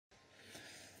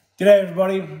G'day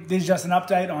everybody, this is just an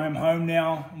update. I am home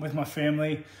now, I'm with my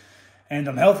family and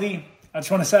I'm healthy. I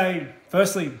just want to say,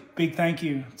 firstly, big thank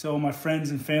you to all my friends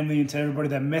and family and to everybody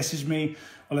that messaged me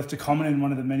or left a comment in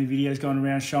one of the many videos going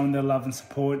around showing their love and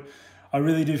support. I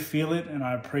really do feel it and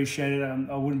I appreciate it.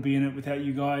 I wouldn't be in it without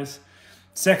you guys.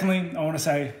 Secondly, I want to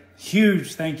say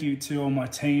huge thank you to all my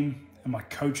team and my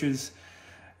coaches.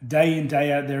 Day in,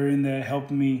 day out, they're in there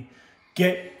helping me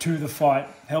get to the fight,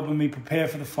 helping me prepare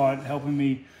for the fight, helping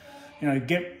me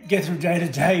get through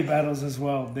day-to-day battles as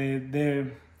well. They're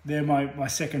my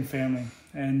second family.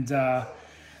 And want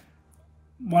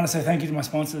to say thank you to my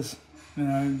sponsors.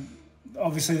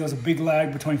 Obviously there's a big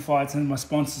lag between fights and my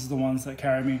sponsors are the ones that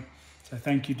carry me. So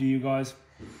thank you to you guys.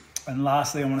 And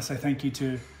lastly, I want to say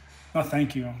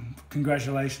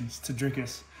congratulations to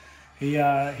Dricus.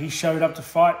 He showed up to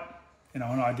fight, and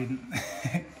I didn't.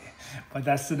 But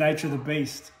that's the nature of the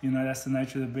beast. That's the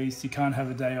nature of the beast. You can't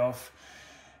have a day off.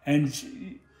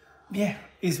 And yeah,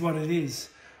 is what it is.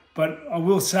 But I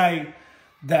will say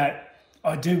that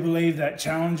I do believe that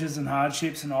challenges and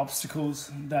hardships and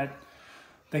obstacles that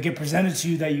get presented to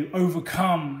you, that you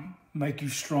overcome, make you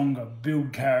stronger,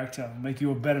 build character, make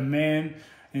you a better man,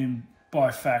 and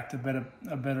by fact, a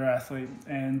better athlete.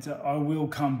 And I will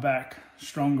come back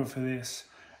stronger for this.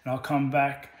 And I'll come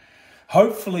back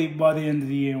hopefully by the end of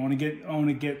the year. I want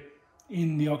to get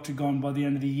in the octagon by the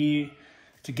end of the year,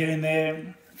 to get in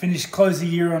there, close the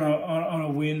year on a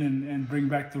win and bring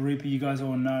back the Reaper you guys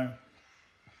all know.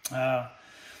 But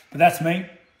that's me.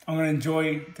 I'm going to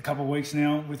enjoy the couple of weeks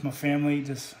now with my family,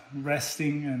 just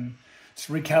resting and just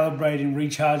recalibrating,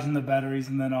 recharging the batteries,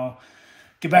 and then I'll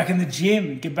get back in the gym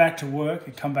and get back to work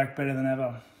and come back better than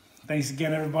ever. Thanks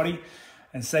again, everybody,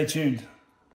 and stay tuned.